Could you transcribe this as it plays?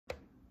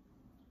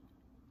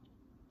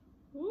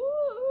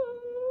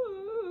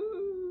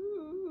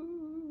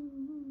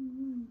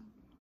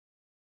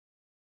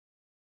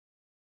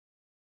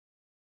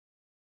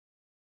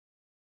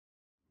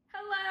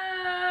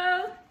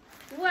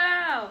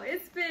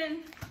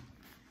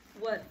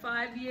what,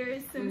 5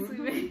 years since we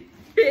made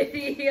a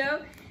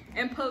video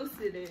and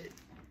posted it.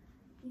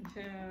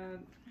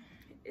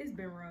 It's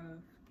been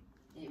rough.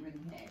 It really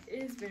has.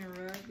 It's been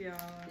rough, y'all.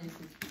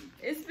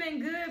 It's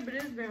been good, but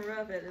it's been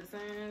rough at the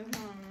same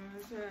time.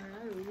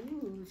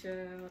 Ooh,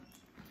 child.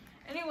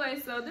 Anyway,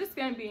 so this is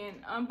gonna be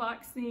an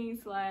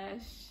unboxing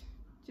slash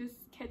just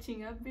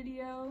catching up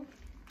video.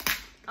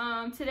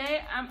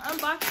 Today I'm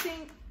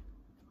unboxing.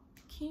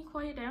 Can you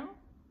quiet down?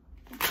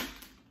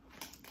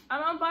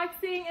 I'm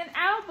unboxing an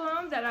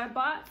album that I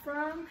bought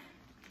from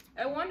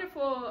a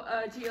wonderful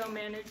geo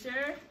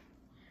manager.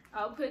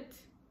 I'll put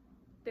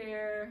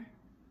it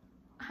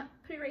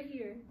right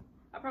here.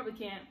 I probably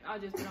can't. I'll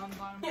just put it on the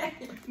bottom.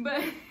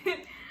 But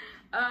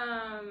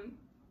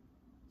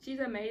she's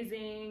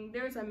amazing.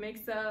 There was a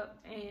mix-up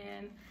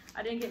and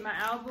I didn't get my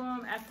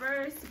album at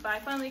first, but I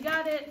finally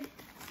got it.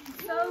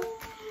 So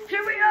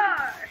here we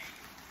are.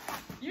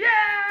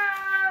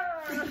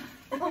 Yeah!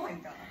 Oh my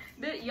god.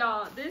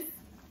 Y'all, this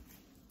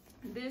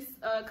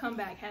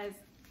comeback has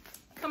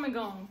come and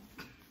gone.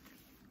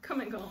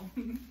 Come and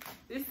gone.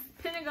 This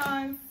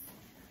Pentagon's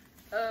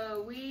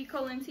we:/th.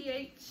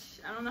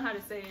 I don't know how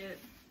to say it.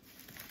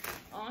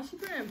 Oh, she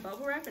put in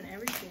bubble wrap and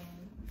everything.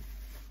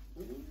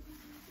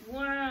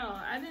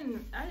 Wow, I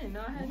didn't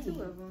know I had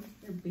 2 of them.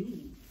 They're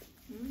big.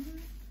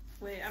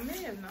 Wait, I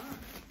may have not.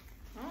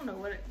 I don't know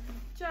what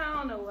I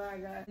don't know what I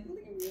got. She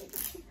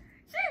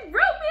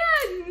wrote me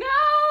a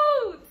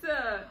note.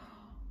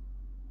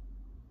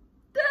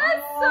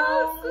 That's so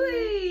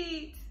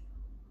sweet.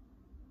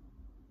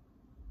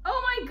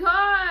 Oh my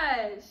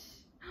gosh.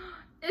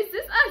 Is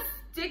this a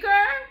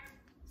sticker?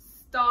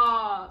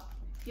 Stop.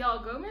 Y'all,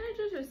 go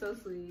managers are so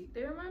sweet.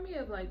 They remind me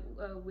of like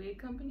wig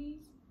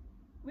companies.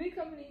 Wig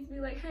companies be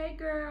like, hey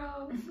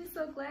girl, we're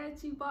so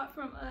glad you bought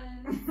from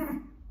us.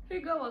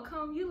 Here go a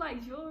comb. You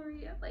like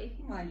jewelry? I'm like,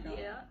 Oh my god.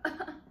 yeah.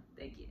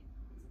 Thank you.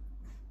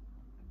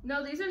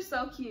 No, these are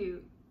so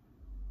cute.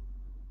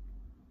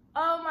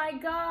 Oh my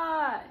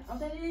gosh. Oh,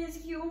 that is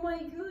cute. Oh my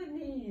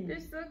goodness. They're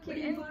so cute. Where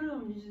do you put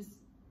them? You just...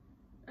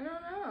 I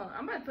don't know.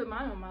 I'm about to put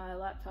mine on my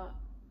laptop.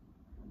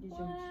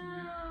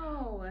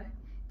 Wow.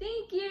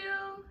 Thank you.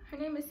 Her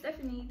name is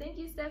Stephanie. Thank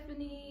you,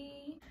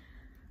 Stephanie.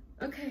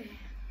 Okay.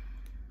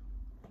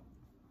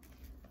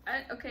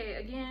 Okay,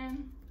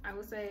 again, I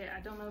will say I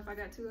don't know if I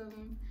got 2 of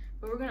them,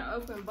 but we're gonna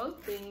open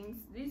both things.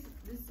 This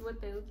is what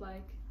they look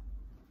like.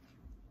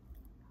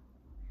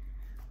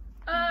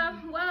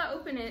 While I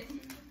open it,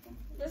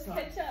 let's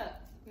catch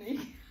up.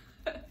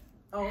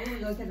 Oh, we're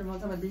gonna catch them on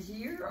some of this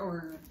year,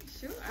 or?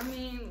 Sure. I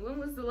mean, when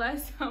was the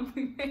last time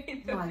we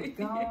made the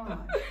video?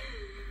 God.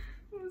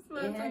 When was the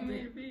last time we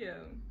made a video?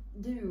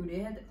 Dude,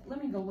 it had.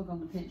 Let me go look on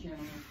the Pent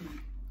channel.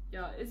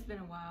 Y'all, it's been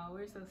a while.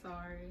 We're so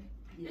sorry.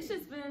 Yeah. It's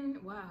just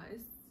been wow.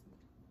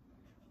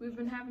 We've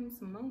been having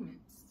some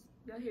moments.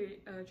 Y'all hear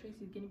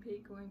Tracy's guinea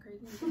pig going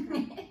crazy?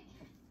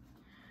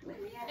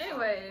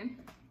 Anyway,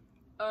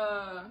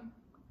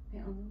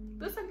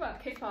 let's talk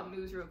about K-pop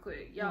news real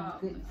quick, y'all.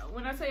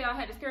 When I say y'all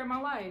had to scare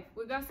my life,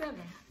 we got 7.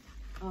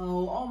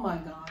 Oh my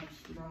gosh,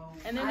 bro.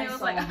 And then they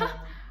was like,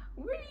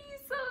 what are you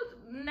so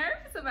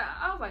nervous about?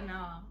 I was like,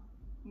 nah,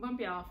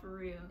 bump y'all for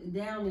real.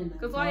 Down in the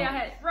Cause why y'all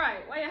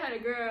had a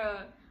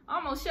girl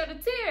almost shed a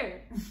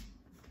tear.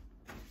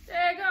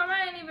 Daggone,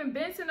 I ain't even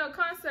been to no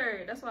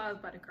concert. That's why I was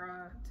about to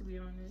cry, to be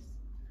honest.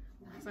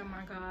 I was like, oh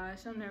my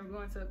gosh, I'm never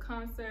going to a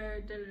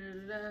concert. Da, da,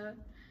 da, da.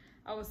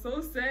 I was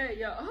so sad,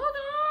 y'all. Hold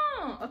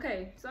on.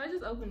 Okay, so I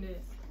just opened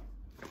this.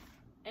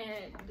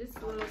 And this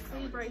little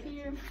sleeve right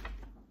here.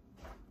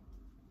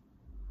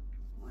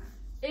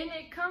 And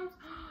it comes,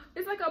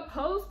 it's like a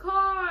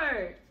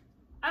postcard.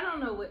 I don't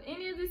know what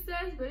any of this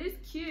says, but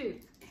it's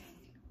cute.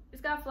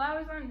 It's got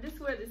flowers on it. This is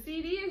where the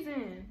CD is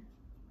in.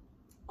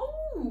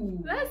 Oh,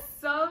 that's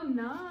so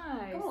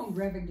nice. Come on,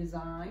 graphic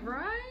design.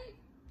 Right?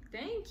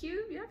 Thank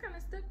you. Y'all kind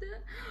of stepped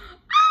up.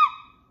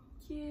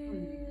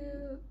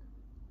 Cute.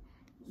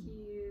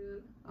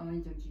 Cute. Oh,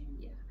 it's so cute.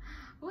 Yeah.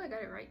 Oh, I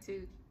got it right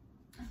too.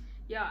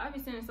 Yeah, I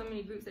be sending so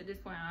many groups at this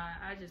point.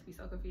 I just be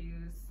so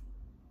confused.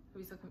 I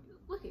be so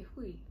confused. Look at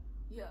Hui.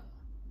 Yeah.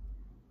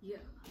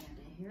 Yeah. Got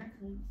that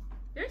haircut.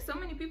 There's so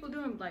many people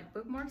doing like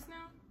bookmarks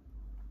now.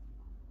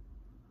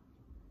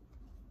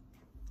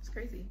 It's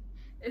crazy.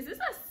 Is this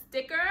a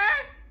sticker?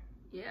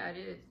 Yeah, it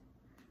is.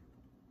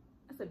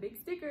 That's a big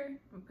sticker. I'm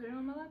gonna put it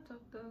on my laptop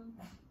though.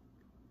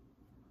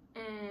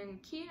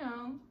 And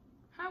Kino,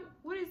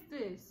 what is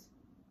this?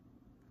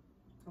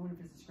 I wonder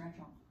if it's a scratch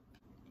off.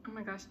 Oh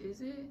my gosh,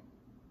 is it?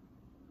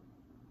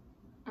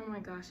 Oh my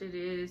gosh, it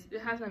is.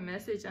 It has a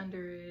message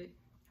under it.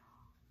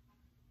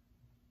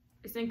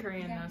 It's in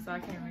Korean though, so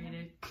I can't read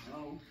it.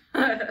 Oh.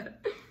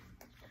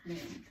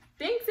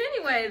 Thanks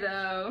anyway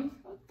though.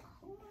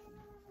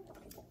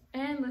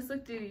 And let's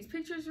look through these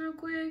pictures real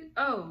quick.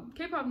 Oh,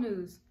 K-pop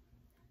news.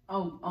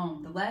 Oh,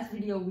 the last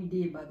video we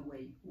did, by the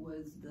way,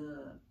 was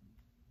the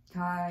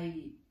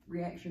Kai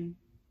reaction.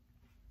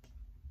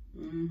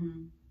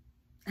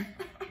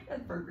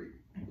 That's perfect.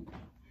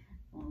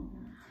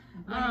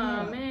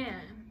 Oh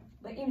man.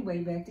 But anyway,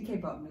 back to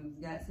K-pop news.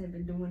 Guys have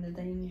been doing the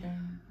thing.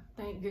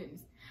 Thank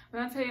goodness.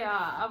 When I tell y'all,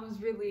 I was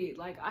really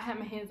like, I had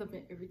my hands up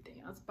in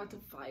everything. I was about to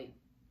fight.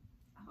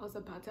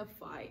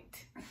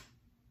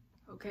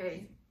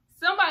 Okay.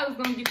 Somebody was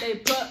gonna get their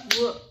butt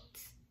whooped.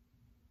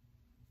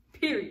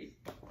 Period.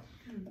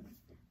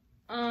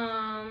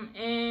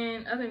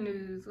 And other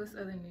news. What's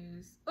other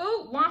news?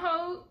 Oh,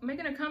 Wanho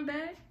making a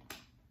comeback.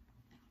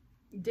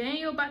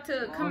 Daniel about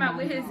to come out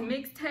with his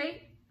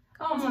mixtape.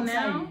 Come on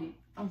now.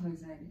 I'm so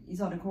excited. You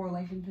saw the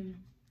correlation too?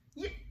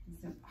 Yeah.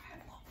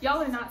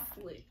 Y'all are not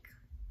slick.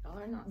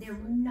 They're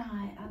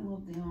not. I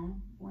love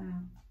them.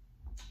 Wow.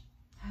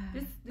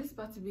 This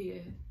about to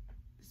be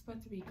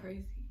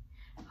crazy.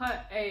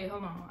 Hey,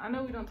 hold on. I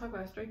know we don't talk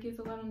about Stray Kids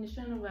a lot on this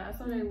channel, but I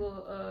saw their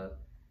little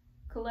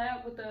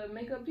collab with the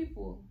makeup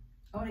people.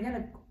 Oh, they got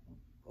a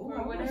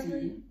or whatever.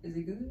 Is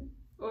it good?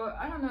 Or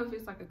I don't know if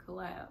it's like a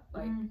collab,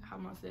 like how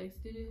my sex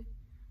did it,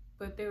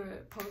 but they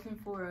were posing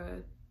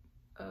for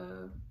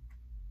a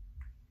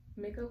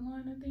makeup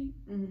line, I think.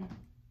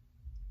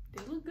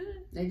 They look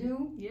good. They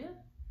do? Yeah.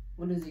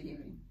 What is it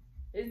giving?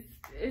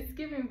 It's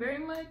giving very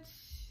much.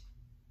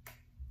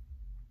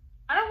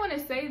 I don't want to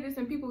say this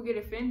and people get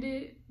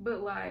offended,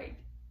 but like,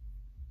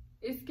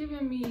 it's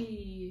giving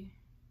me.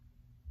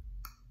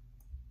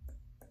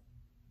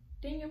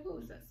 Daniel, what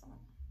was that song?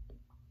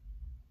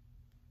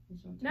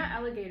 Not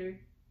Alligator.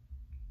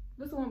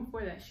 What's the one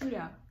before that?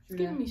 Shootout. It's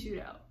giving me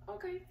Shootout.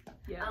 Okay.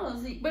 Yeah.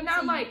 But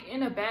not like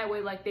in a bad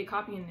way, like they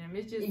copying them.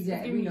 It's just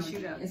giving me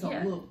Shootout. It's a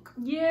look.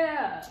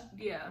 Yeah.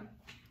 Yeah.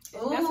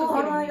 Oh,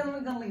 hold on. Let me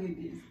go look at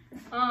this.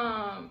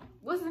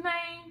 What's his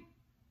name?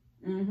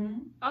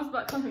 I was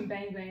about to call him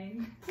Bang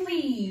Bang.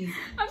 Please.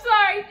 I'm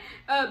sorry.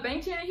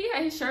 Bang Chan, he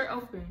had his shirt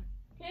open.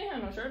 He ain't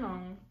had no shirt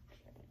on.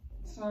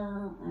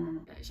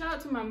 Shout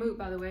out to My Mood,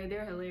 by the way.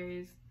 They're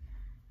hilarious.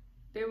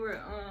 They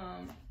were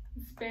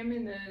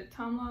spamming the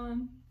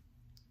timeline.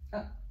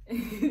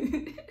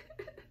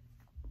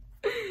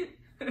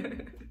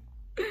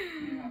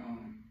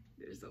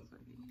 They're so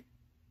funny.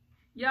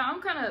 Yeah,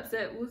 I'm kind of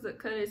upset Wooza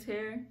cut his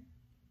hair,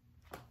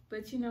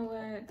 but you know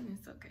what?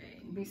 It's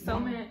okay.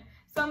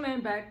 Some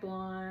men back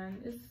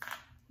blonde. It's,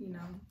 you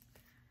know.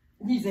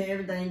 He said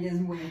everything is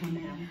winning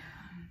now.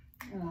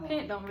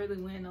 Pent don't really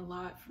win a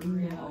lot for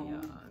real,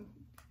 y'all.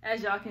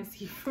 As y'all can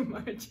see from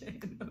our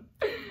channel.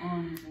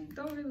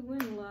 Don't really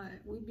win a lot.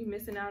 We be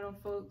missing out on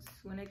folks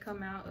when they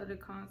come out of the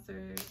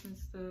concerts and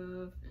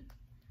stuff.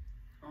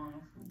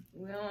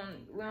 We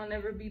don't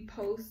ever be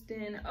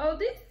posting. Oh,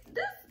 this.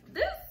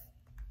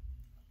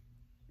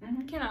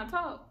 Can I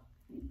talk?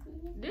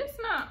 This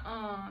not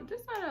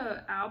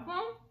an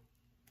album.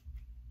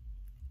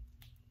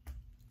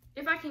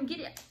 If I can get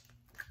it.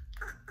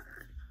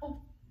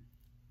 Oh.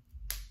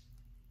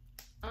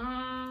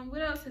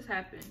 What else has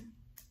happened?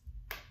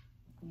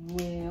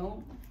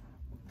 Well,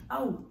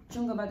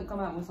 Chunga about to come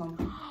out with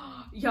something.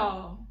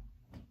 Y'all.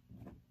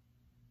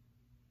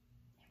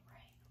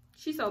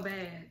 She's so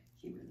bad.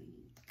 She really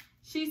is.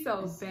 She's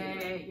so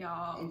bad,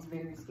 y'all. It's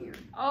very scary.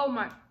 Oh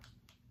my.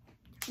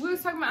 We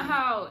was talking about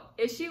how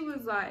if she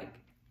was like,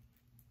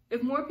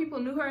 if more people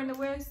knew her in the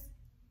West,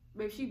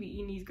 babe, she'd be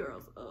eating these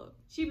girls up.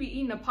 She'd be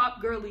eating the pop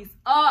girlies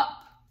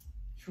up.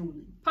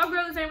 Truly. Pop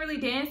girlies ain't really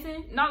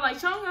dancing. Not like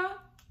Chunga.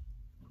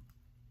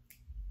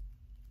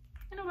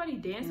 Ain't nobody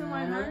dancing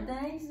like her. I don't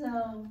think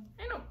so.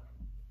 Ain't no.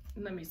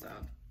 Let me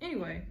stop.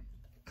 Anyway.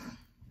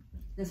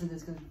 That's a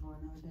discussion for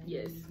another day.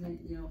 Yes.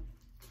 You know.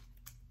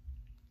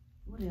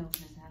 What else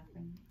has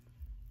happened?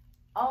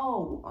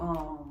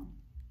 Oh,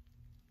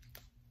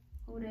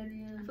 who that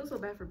is? I feel so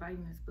bad for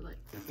biting this, but like,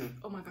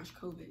 oh my gosh,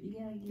 COVID.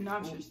 Yeah. No,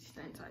 I'm sure she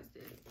sanitized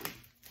it.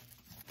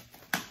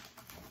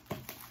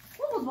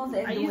 What was supposed to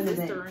I used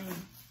today? Listerine.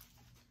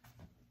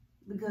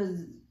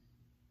 Because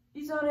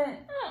you saw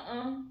that?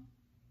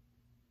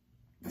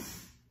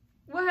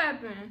 What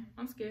happened?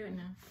 I'm scared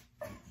now.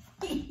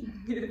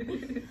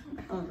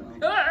 Oh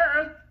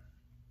no.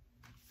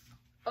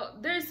 Oh,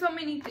 there's so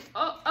many.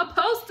 A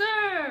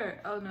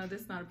poster. Oh no,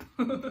 that's not a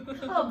poster.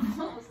 A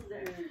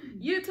poster.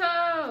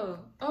 Yuto.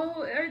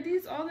 Oh, are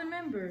these all the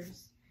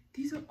members?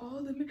 These are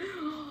all the members.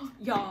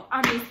 Y'all,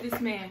 I miss this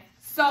man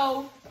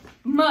so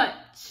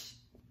much.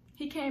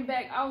 He came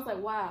back. I was like,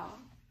 wow.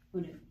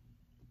 Who did?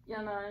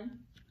 Y'all know.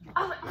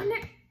 I was like, my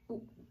neck.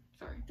 Oh,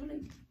 sorry. Do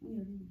they?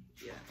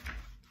 Yeah.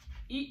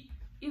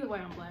 Either way,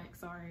 I'm black.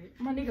 Sorry.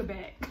 My nigga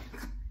back.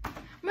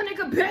 My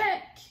nigga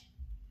back.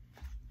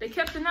 They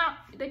kept him out.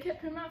 They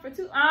kept him out for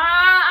two.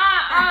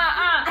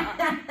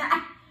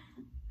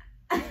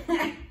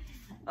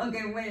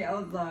 Okay, wait.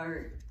 I'm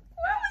sorry.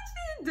 Why would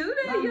you do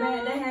that,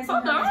 y'all? They had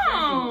some Hold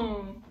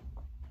on.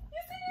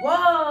 You see that?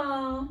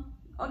 Whoa.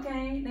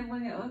 Okay. They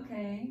went.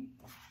 Okay.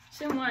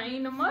 She want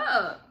eating them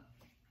up.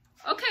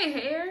 Okay,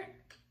 hair.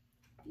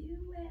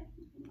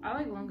 I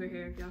like longer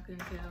hair, if y'all couldn't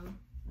tell.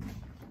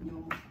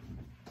 No.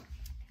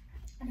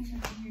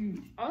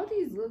 All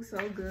these look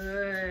so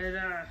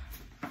good.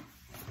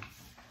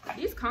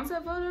 These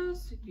concept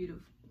photos,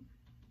 beautiful.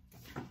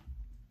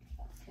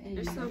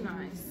 They're so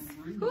nice.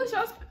 Who is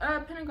y'all's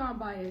Pentagon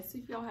bias,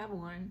 if y'all have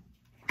one?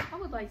 I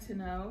would like to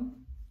know.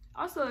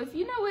 Also, if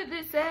you know what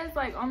this says,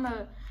 like on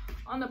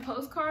on the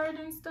postcard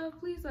and stuff,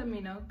 please let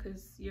me know,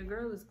 because your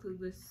girl is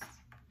clueless.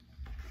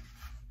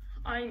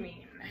 I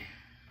mean,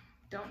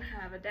 don't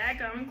have a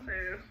daggum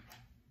clue.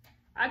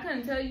 I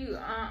couldn't tell you,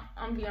 I'm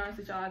gonna be honest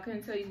with y'all, I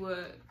couldn't tell you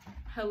what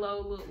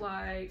hello looked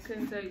like.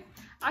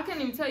 I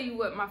couldn't even tell you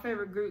what my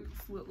favorite groups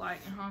look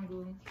like in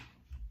Hangul.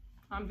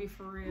 I'm be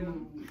for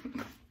real.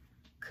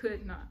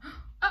 Could not.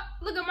 Oh,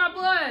 look at my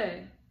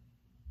blood.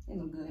 It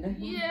look good.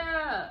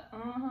 Yeah.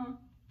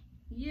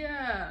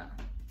 Yeah.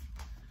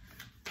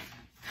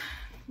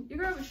 Your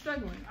girl was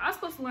struggling. I was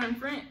supposed to learn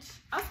French.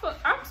 I'm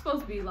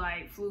supposed to be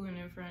like fluent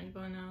in French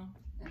by now.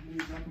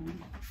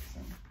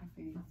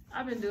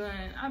 I've been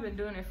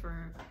doing it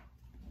for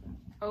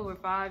over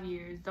 5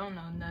 years. Don't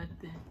know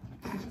nothing.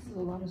 This is a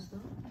lot of stuff.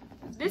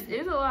 This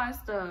is a lot of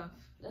stuff.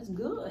 That's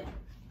good.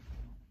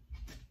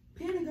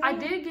 I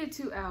did get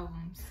 2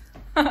 albums.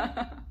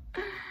 I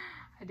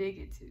did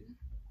get 2.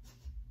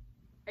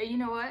 And you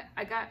know what?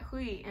 I got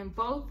Hui in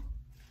both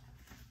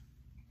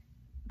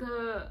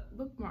the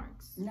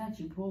bookmarks. Not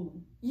you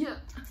pull. Yeah.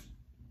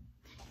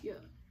 Yeah.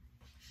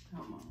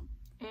 Come on.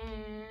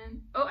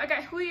 And oh, I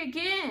got Hui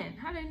again.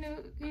 How did I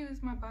know he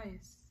was my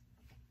bias?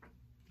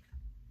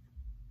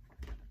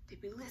 They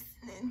be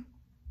listening.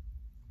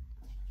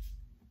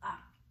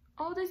 Ah.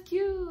 Oh, that's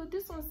cute.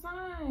 This one's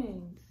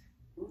signed.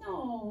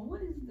 No,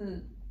 what is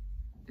the?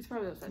 It's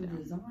probably upside down.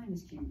 The design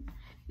is cute.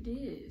 It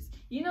is.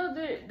 You know,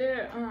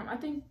 they're I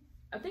think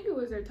it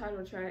was their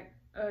title track,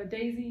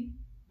 Daisy.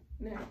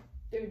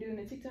 They were doing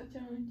the TikTok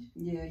challenge.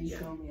 Yeah, you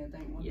showed me, I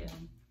think, one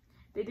time.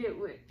 They did it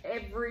with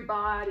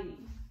everybody.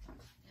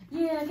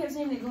 Yeah, I kept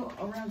seeing they go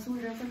around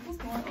Twitter. I was like, what's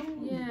going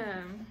on?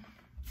 Yeah.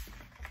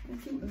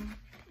 That's cute, though.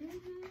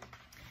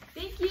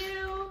 Thank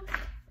you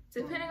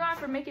to Pentagon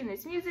for making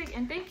this music,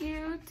 and thank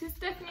you to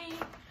Stephanie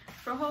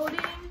for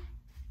holding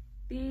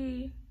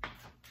the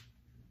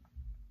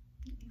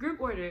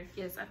group order.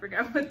 Yes, I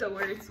forgot what the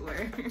words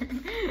were.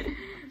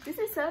 This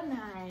is so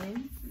nice.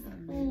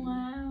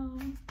 Wow.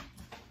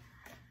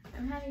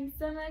 I'm having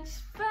so much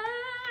fun.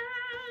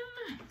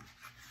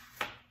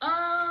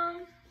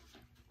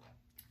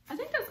 I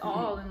think that's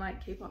all in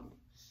like K-pop.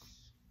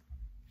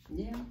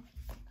 Yeah,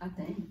 I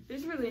think.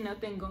 There's really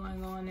nothing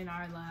going on in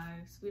our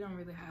lives. We don't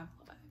really have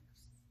lives.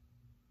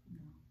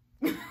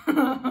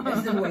 No.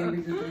 That's the way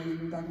we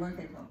just talk about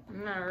K-pop.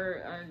 No,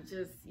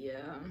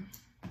 yeah.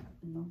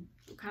 No.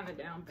 We're kind of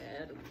down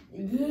bad.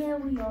 Yeah,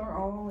 we are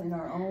all in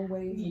our own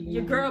ways.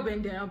 Your girl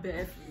been down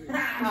bad for me.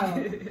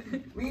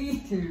 Me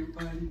too,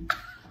 buddy.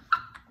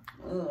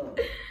 Ugh.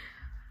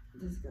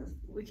 Disgusting.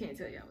 We can't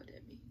tell y'all what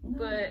that means. No.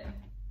 But,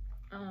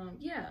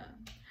 yeah.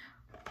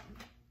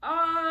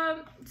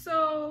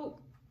 So,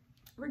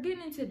 we're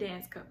getting into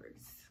dance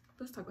covers.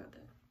 Let's talk about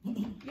that.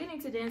 Getting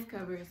into dance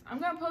covers. I'm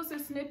going to post a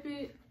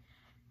snippet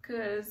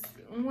because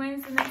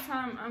when's the next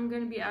time I'm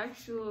going to be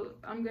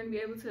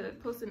able to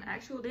post an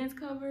actual dance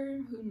cover?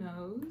 Who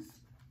knows?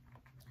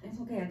 It's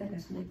okay. I think a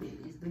snippet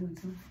is doing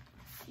something.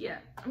 Yeah,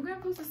 I'm going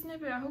to post a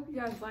snippet. I hope you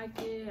guys like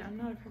it. I'm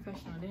not a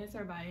professional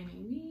dancer by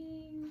any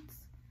means.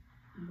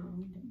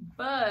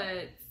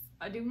 But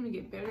I do want to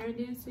get better at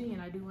dancing,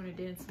 and I do want to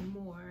dance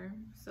more.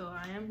 So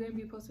I am going to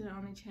be posting it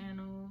on the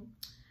channel.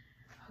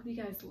 I hope you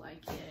guys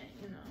like it,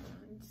 you know.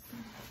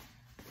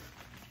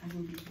 I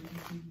will be doing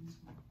this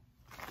one.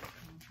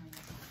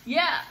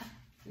 Yeah.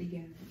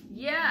 Yeah.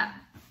 Yeah.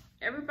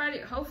 Everybody,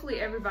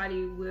 hopefully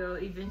everybody will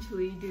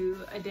eventually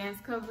do a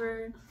dance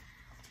cover.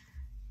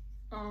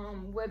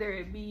 Whether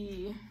it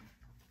be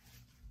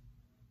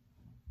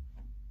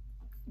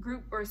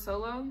group or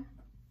solo.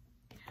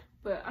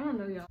 But I don't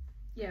know, y'all.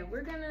 Yeah,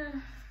 we're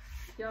gonna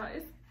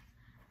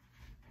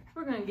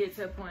get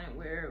to a point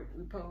where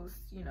we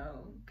post, you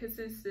know,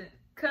 consistently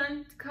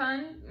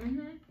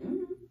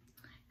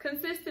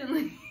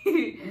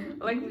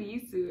like we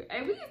used to.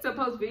 And we used to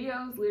post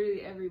videos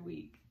literally every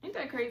week. Ain't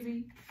that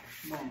crazy?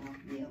 Wow,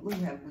 yeah,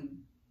 look how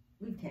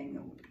we came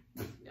over.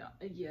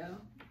 Yeah.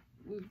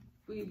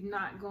 We've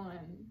not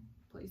gone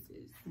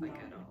places like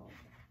at all.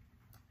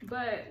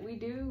 But we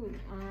do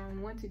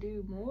want to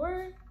do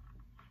more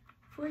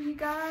for you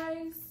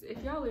guys.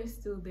 If y'all are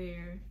still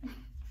there,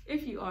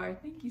 if you are,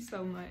 thank you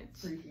so much.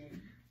 Appreciate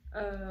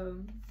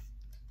it.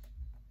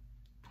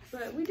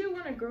 But we do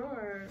want to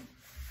grow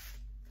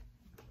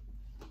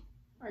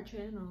our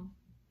channel.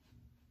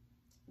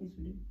 Yes,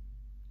 we do.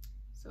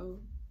 So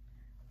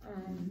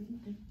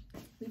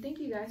we thank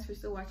you guys for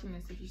still watching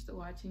us, if you're still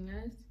watching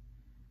us.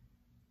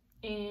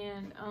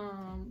 And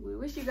we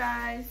wish you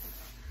guys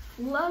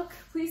luck.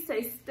 Please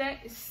stay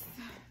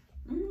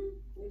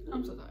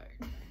I'm so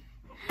tired.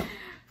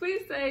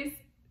 Please stay.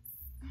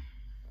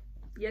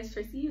 Yes,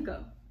 Tracy, you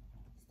go.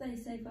 Stay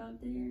safe out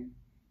there,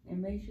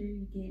 and make sure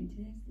you're getting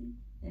tested,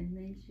 and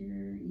make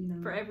sure, you know,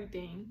 for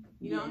everything.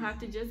 You don't have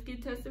to just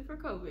get tested for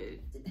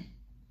COVID.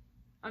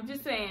 I'm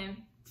just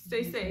saying,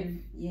 stay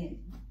safe. Yeah.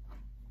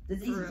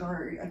 Diseases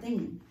are a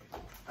thing.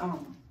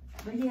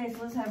 But yes,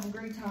 let's have a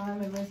great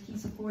time, and let's keep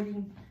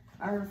supporting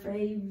our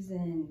faves,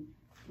 and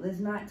let's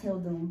not tell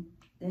them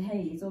that,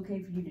 hey, it's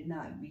okay for you to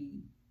not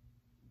be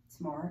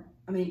smart.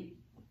 I mean,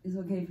 it's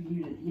okay for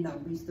you to, you know,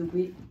 be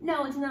stupid.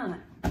 No, it's not.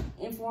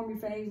 Inform your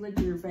faves. Let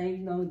your faves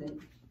know that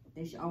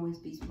they should always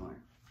be smart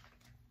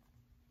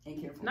and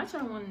careful. Not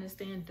y'all want to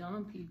understand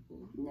dumb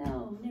people.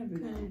 No, never.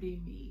 Couldn't be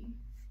me.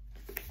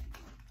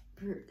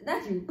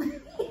 Not you.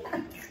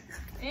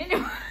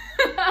 Anyway.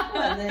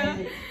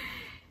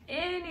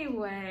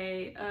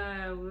 Anyway,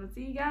 we'll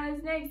see you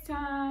guys next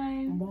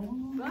time.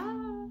 Bye.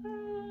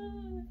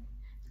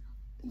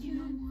 You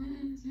know what?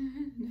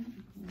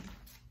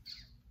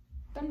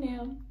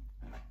 Thumbnail.